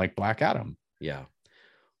 centered around like Black Adam. Yeah,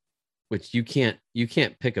 which you can't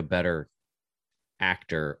pick a better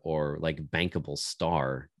actor or like bankable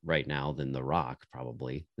star right now than The Rock,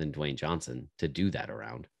 probably, than Dwayne Johnson to do that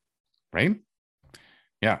around. Right?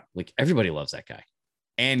 Yeah, like everybody loves that guy.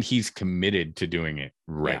 And he's committed to doing it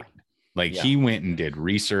right. Yeah. Like he went and did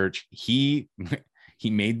research. He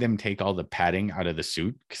made them take all the padding out of the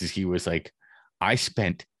suit because he was like, I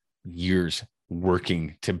spent years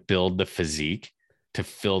working to build the physique to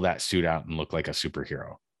fill that suit out and look like a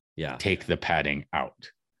superhero. Yeah. Take the padding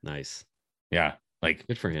out. Nice. Yeah. Like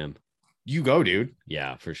good for him. You go, dude.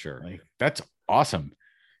 Yeah, for sure. Like that's awesome.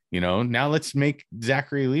 Now let's make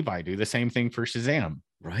Zachary Levi do the same thing for Shazam.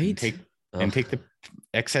 Right. And take the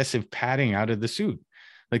excessive padding out of the suit.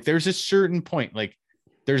 Like there's a certain point,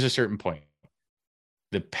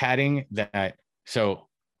 the padding so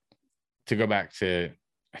to go back to,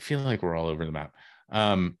 I feel like we're all over the map.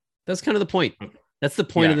 That's kind of the point. That's the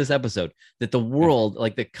point of this episode, that the world,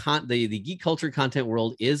 like the geek culture content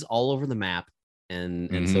world is all over the map.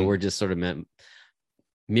 And so we're just sort of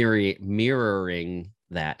mirroring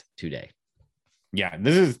that today. Yeah.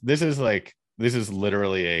 This is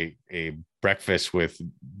literally a breakfast with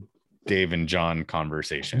Dave and John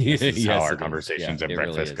conversation. This is how our conversations at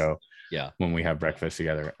breakfast go. Yeah. When we have breakfast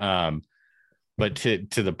together. but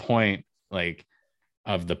to the point, like,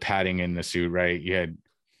 of the padding in the suit, right? You had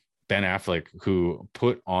Ben Affleck who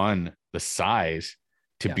put on the size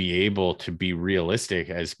to be able to be realistic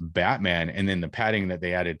as Batman, and then the padding that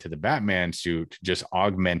they added to the Batman suit just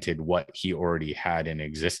augmented what he already had in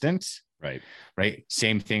existence. Right.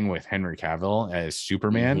 Same thing with Henry Cavill as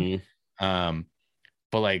Superman.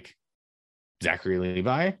 But like Zachary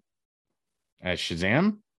Levi as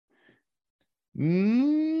Shazam,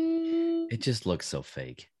 it just looks so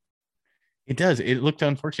fake. It does. It looked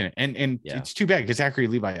unfortunate, and it's too bad because Zachary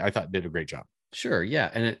Levi, I thought, did a great job. Sure, yeah,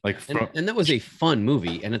 and and that was a fun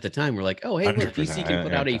movie. And at the time, we're like, oh, hey, look, DC can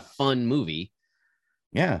put out a fun movie.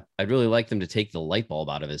 Yeah, I'd really like them to take the light bulb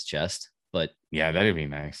out of his chest, but yeah, that'd be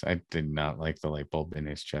nice. I did not like the light bulb in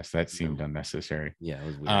his chest. That seemed unnecessary. Yeah, it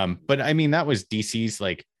was weird. But I mean, that was DC's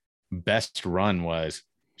like best run was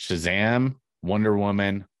Shazam, Wonder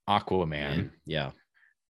Woman, Aquaman. Yeah,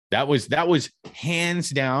 that was hands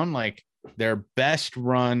down like their best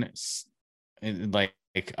run, like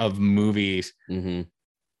of movies at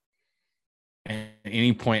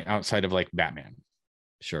any point outside of like Batman.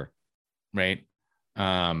 Sure. Right.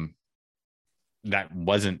 That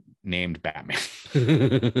wasn't named Batman.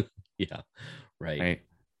 Yeah. Right.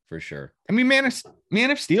 For sure. I mean, Man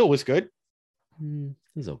of Steel was good. It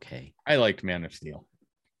was okay. I liked Man of Steel.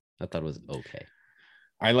 I thought it was okay.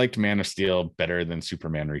 I liked Man of Steel better than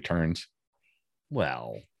Superman Returns.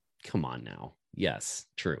 Well, come on now. Yes,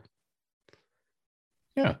 true.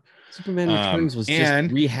 Yeah. Superman Returns was just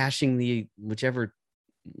rehashing the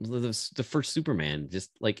first Superman,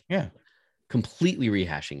 just like completely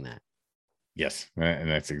rehashing that. Yes, and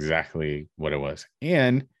that's exactly what it was.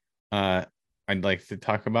 And I'd like to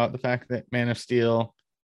talk about the fact that Man of Steel,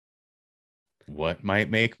 what might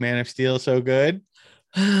make Man of Steel so good?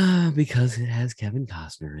 Because it has Kevin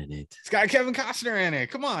Costner in it. It's got Kevin Costner in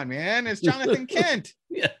it. Come on, man. It's Jonathan Kent.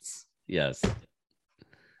 Yes.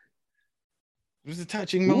 It was a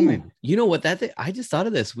touching moment. You know what? I just thought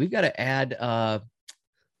of this. We've got to add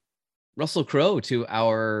Russell Crowe to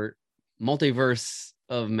our multiverse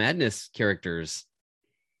of madness characters.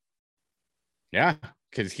 Yeah,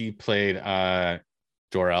 because he played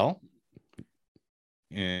Jor-El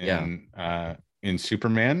in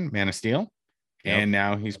Superman, Man of Steel. Yep. And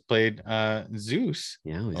now he's played Zeus.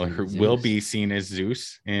 Yeah, will be seen as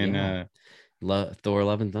Zeus in Thor: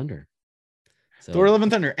 Love and Thunder. So. Thor: Love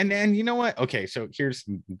and Thunder. And you know what? Okay, so here's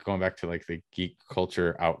going back to like the geek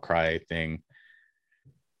culture outcry thing.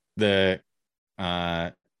 The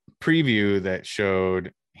preview that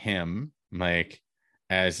showed him like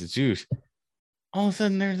as Zeus. All of a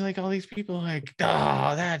sudden, there's like all these people like,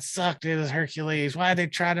 oh, that sucked. It was Hercules. Why they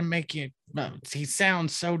try to make it? He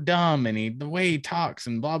sounds so dumb, and the way he talks,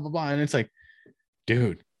 and blah blah blah. And it's like,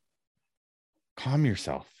 dude, calm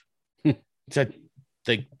yourself. It's a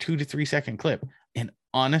like 2 to 3 second clip, and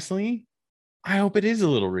honestly, I hope it is a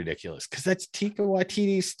little ridiculous because that's Taika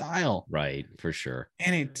Waititi's style, right? For sure,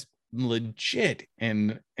 and it's legit.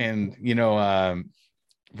 And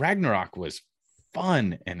Ragnarok was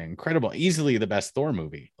fun and incredible, easily the best Thor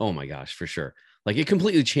movie. Oh my gosh, for sure. Like it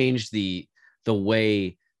completely changed the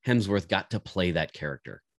way Hemsworth got to play that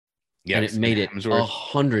character. Yes, and it made it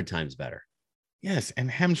 100 times better. Yes, and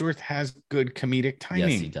Hemsworth has good comedic timing.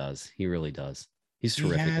 Yes, he does. He really does. He's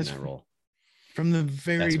terrific in that role. From the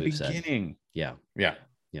very beginning. Yeah.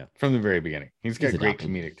 From the very beginning. He's got great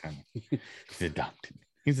comedic timing. He's adopted.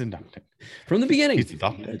 From the beginning. He's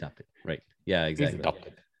adopted. Right. Yeah, exactly. He's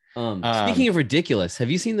adopted. Speaking of ridiculous, have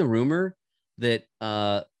you seen the rumor that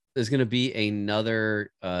there's going to be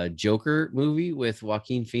another Joker movie with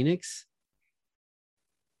Joaquin Phoenix?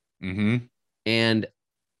 And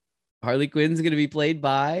Harley Quinn's going to be played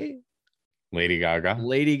by Lady Gaga,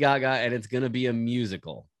 and it's going to be a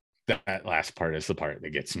musical. That last part is the part that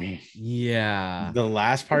gets me. Yeah, the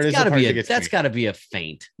last part is the part that gets me. That's got to be a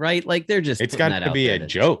feint, right? Like they're just. It's got to be a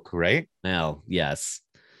joke, right? Well, yes.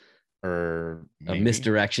 Or maybe a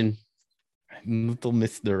misdirection. Little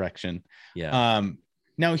misdirection. Yeah.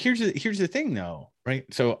 Now here's the thing though, right?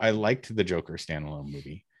 So I liked the Joker standalone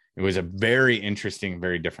movie. It was a very interesting,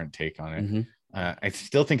 very different take on it. I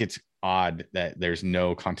still think it's odd that there's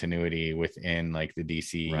no continuity within like the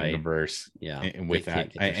DC universe. Yeah. With they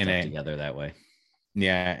that and together that way.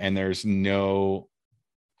 Yeah. And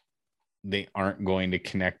they aren't going to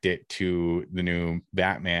connect it to the new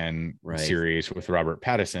Batman series with Robert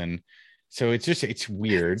Pattinson. So it's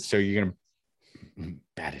weird. So you're going to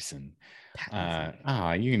Pattinson.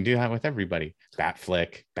 You can do that with everybody.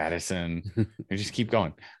 Batflick, Pattinson, and just keep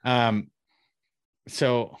going.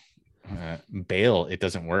 So Bale, it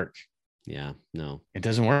doesn't work. Yeah, no, it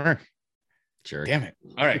doesn't work. Sure. Damn it.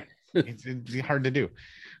 All right. It's hard to do.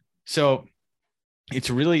 So it's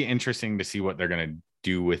really interesting to see what they're going to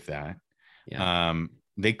do with that. Yeah.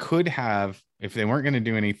 They could have, if they weren't going to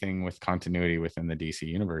do anything with continuity within the DC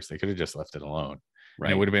universe, they could have just left it alone. Right.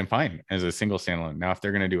 And it would have been fine as a single standalone. Now, if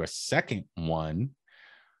they're going to do a second one,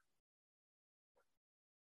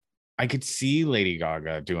 I could see Lady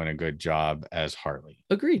Gaga doing a good job as Harley.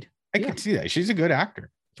 Agreed. I could see that. She's a good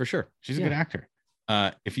actor. For sure. She's a good actor.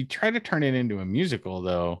 If you try to turn it into a musical,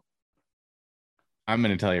 though, I'm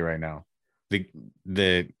going to tell you right now,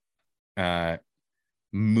 the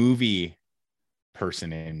movie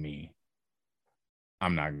person in me,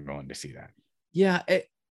 I'm not going to see that. Yeah.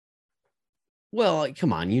 Well,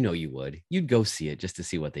 come on, you would. You'd go see it just to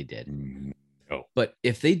see what they did. No. But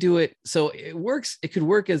if they do it, so it works. It could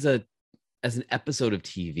work as an episode of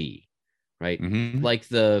TV, right? Mm-hmm. Like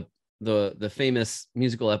the famous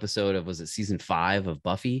musical episode of, was it season 5 of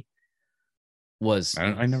Buffy?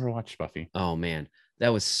 I never watched Buffy. Oh man,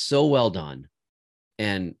 that was so well done.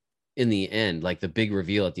 And in the end, like the big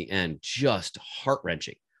reveal at the end, just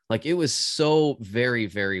heart-wrenching. Like it was so very,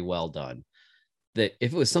 very well done that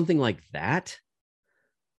if it was something like that,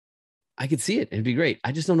 I could see it. It'd be great.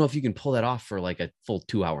 I just don't know if you can pull that off for like a full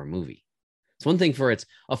 2-hour movie. It's one thing for it's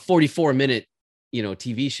a 44-minute,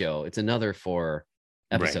 TV show. It's another for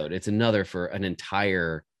episode. Right. It's another for an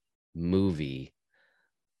entire movie.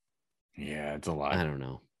 Yeah, it's a lot. I don't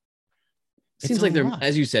know. It seems like there,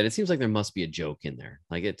 as you said, it seems like there must be a joke in there.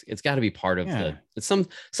 Like it's got to be part of it's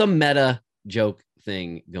some meta joke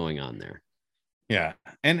thing going on there. Yeah.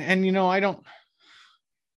 And I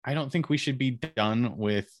don't think we should be done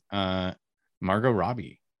with Margot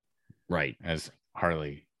Robbie, right, as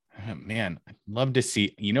Harley. Man, I'd love to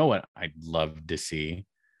see. You know what? I'd love to see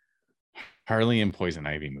Harley and Poison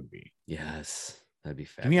Ivy movie. Yes, that'd be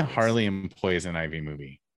fabulous. Give me a Harley and Poison Ivy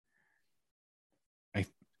movie.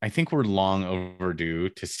 I think we're long overdue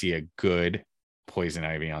to see a good Poison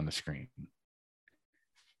Ivy on the screen.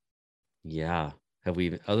 Yeah, have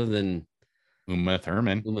we? Other than Uma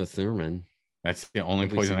Thurman. That's the only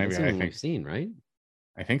Poison Ivy I think we've seen, right?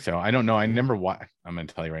 I think so. I don't know. I never watched. I'm going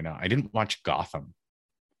to tell you right now. I didn't watch Gotham.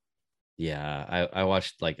 Yeah, I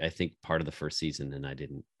watched I think part of the first season, and I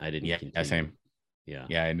didn't. Yeah, continue. Same.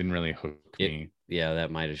 Yeah, it didn't really hook me. Yeah,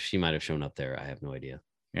 she might have shown up there. I have no idea.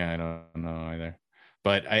 Yeah, I don't know either.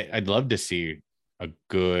 But I'd love to see a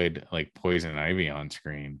good Poison Ivy on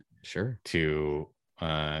screen. Sure. To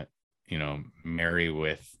marry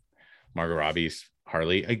with Margot Robbie's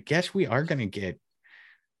Harley. I guess we are going to get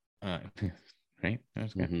right. That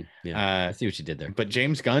was good. Mm-hmm. Yeah, I see what you did there. But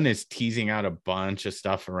James Gunn is teasing out a bunch of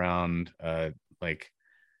stuff around I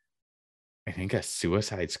think a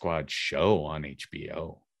Suicide Squad show on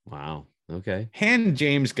HBO. Wow. Okay. Hand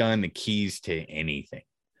James Gunn the keys to anything.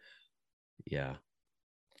 Yeah.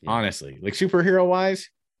 Honestly, superhero wise,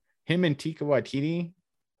 him and Taika Waititi,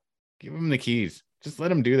 give them the keys. Just let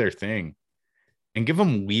them do their thing, and give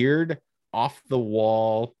them weird, off the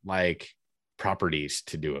wall properties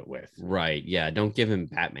to do it with. Right. Yeah. Don't give him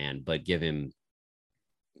Batman, but give him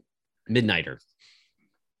Midnighter.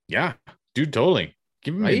 Yeah, dude, totally.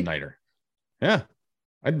 Give him Midnighter. Yeah,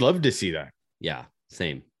 I'd love to see that. Yeah,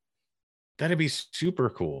 same. That'd be super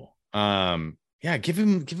cool. Yeah, give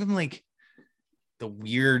him the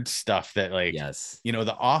weird stuff that yes,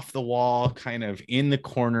 the off the wall kind of in the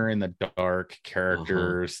corner in the dark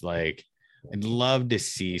characters. I'd love to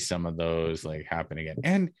see some of those happen again.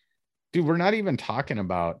 And dude, we're not even talking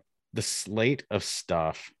about the slate of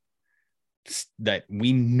stuff that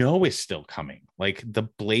we know is still coming, like the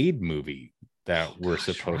Blade movie that we're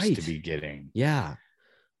supposed to be getting. Yeah,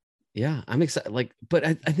 I'm excited. But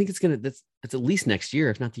I think it's that's at least next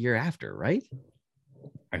year, if not the year after, right?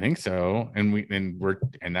 I think so. And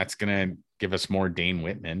that's gonna give us more Dane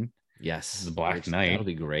Whitman. Yes, the Black Knight. That'll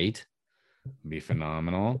be great. Be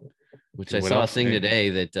phenomenal. Which I saw a thing today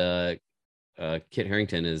that Kit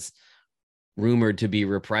Harington is rumored to be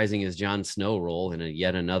reprising his Jon Snow role in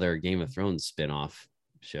yet another Game of Thrones spinoff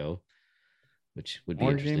show, which would be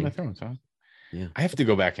interesting. Game of Thrones, huh? Yeah, I have to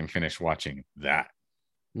go back and finish watching that.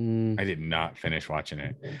 I did not finich watching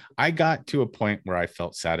it. I got to a point where I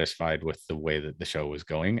felt satisfied with the way that the show was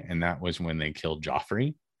going, and that was when they killed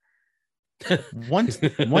Joffrey. Once they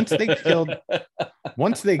killed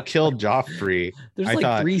Joffrey,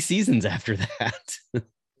 there's 3 seasons after that.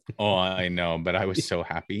 Oh, I know, but I was so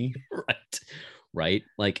happy. Right.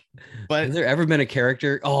 But has there ever been a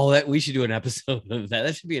character? Oh, that we should do an episode of that.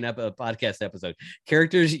 That should be a podcast episode.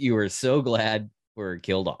 Characters you were so glad were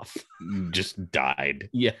killed off, just died.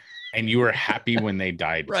 Yeah, and you were happy when they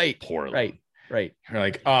died. Right. Poorly. Right. Right. You're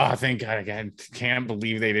like, oh, thank God. I can't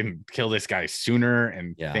believe they didn't kill this guy sooner.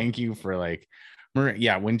 And thank you for like,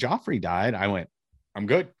 yeah, when Joffrey died, I went, I'm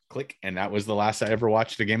good. Click. And that was the last I ever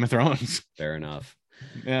watched a Game of Thrones. Fair enough.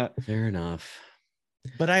 Yeah. Fair enough.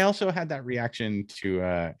 But I also had that reaction to,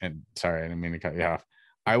 and sorry, I didn't mean to cut you off.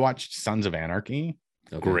 I watched Sons of Anarchy.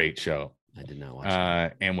 Okay. Great show. I did not watch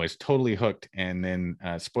that. And was totally hooked. And then,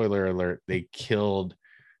 spoiler alert, they killed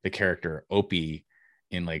the character Opie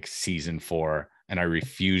in like season 4. And I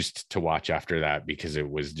refused to watch after that because it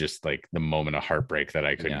was just like the moment of heartbreak that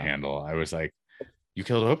I couldn't handle. I was like, you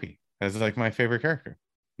killed Opie. That's like my favorite character.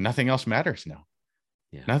 Nothing else matters now.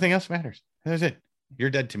 Yeah. Nothing else matters. That was it. You're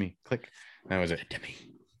dead to me. Click. That was it. Dead to me.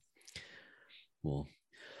 Well,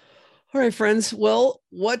 all right, friends. Well,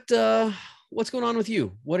 what's going on with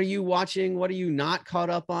you? What are you watching? What are you not caught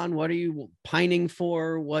up on? What are you pining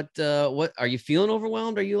for? What are you feeling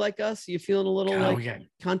overwhelmed? Are you like us? Are you feeling a little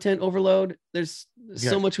content overload? There's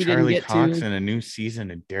so much we Charlie didn't get Cox to. And a new season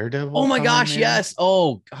of Daredevil. Oh my gosh, yes.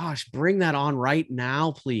 Oh gosh, bring that on right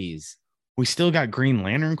now, please. We still got Green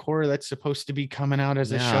Lantern Corps that's supposed to be coming out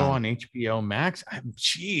as a show on HBO Max.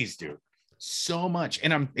 Jeez, dude. So much.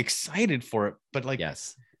 And I'm excited for it, but like,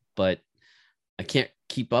 yes, but I can't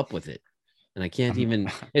keep up with it. And I can't even,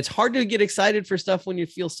 it's hard to get excited for stuff when you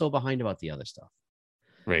feel so behind about the other stuff.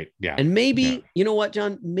 Right. Yeah. And maybe, you know what,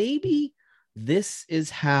 John, maybe this is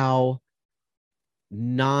how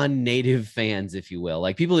non-native fans, if you will,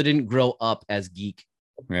 like people that didn't grow up as geek,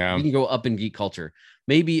 didn't grow up in geek culture.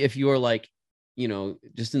 Maybe if you're like, you know,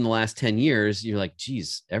 just in the last 10 years, you're like,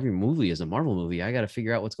 geez, every movie is a Marvel movie. I got to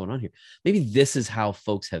figure out what's going on here. Maybe this is how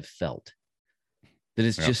folks have felt, that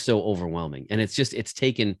it's just so overwhelming. And it's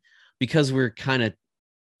taken, because we're kind of,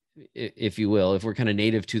 if you will, if we're kind of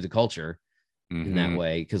native to the culture in that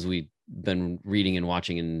way, because we've been reading and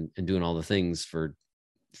watching and doing all the things for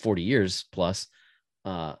 40 years plus,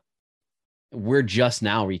 we're just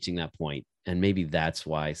now reaching that point. And maybe that's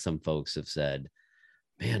why some folks have said,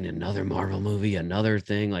 man, another Marvel movie, another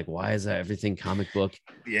thing. Like, why is that everything comic book?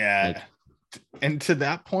 Yeah. Like, and to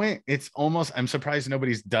that point, it's almost, I'm surprised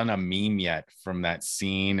nobody's done a meme yet from that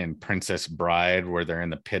scene in Princess Bride where they're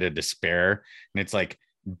in the pit of despair. And it's like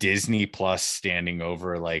Disney Plus standing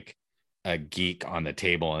over like a geek on the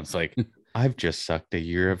table. And it's like, I've just sucked a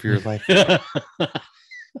year of your life. That's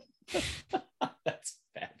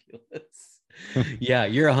fabulous. Yeah,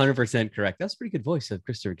 you're 100% correct. That's a pretty good voice of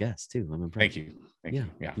Christopher Guest too. I'm impressed. Thank you.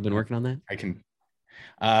 Yeah. You've been working on that? I can.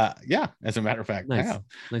 As a matter of fact, nice.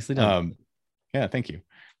 Nicely done. Yeah, thank you.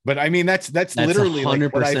 But I mean, that's literally 100%.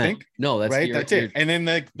 Like what I think. No, that's right. That's it. And then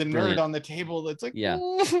the nerd on the table that's like, yeah.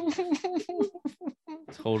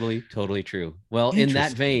 Totally true. Well, in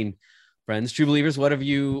that vein, friends, true believers, what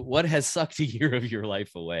has sucked a year of your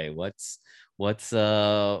life away? What's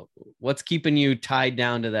keeping you tied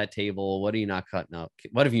down to that table? What are you not cutting up?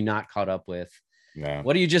 What have you not caught up with? Yeah.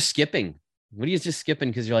 What are you just skipping? What are you just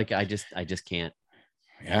skipping because you're like, I just can't.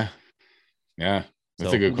 Yeah. That's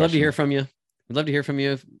so a good question. We'd love to hear from you. We'd love to hear from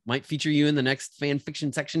you. Might feature you in the next fan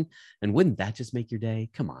fiction section. And wouldn't that just make your day?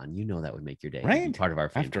 Come on, you know that would make your day. Right. Part of our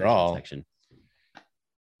fan After all section.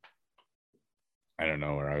 I don't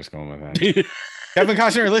know where I was going with that. Kevin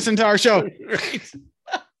Costner, listen to our show. Right.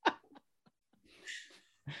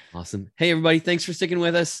 Awesome. Hey, everybody. Thanks for sticking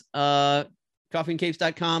with us.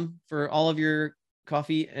 Coffeeandcapes.com for all of your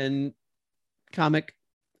coffee and comic.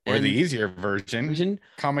 Or the easier version.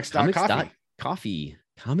 Comics.coffee.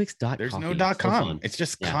 Comics.coffee. There's no .com. It's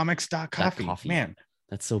just comics.coffee. Man,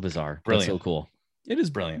 that's so bizarre. Brilliant. That's so cool. It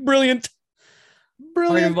is brilliant. All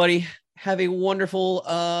right, everybody. Have a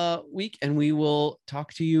wonderful week, and we will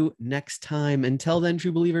talk to you next time. Until then,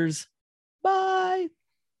 true believers. Bye.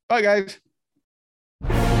 Bye, guys.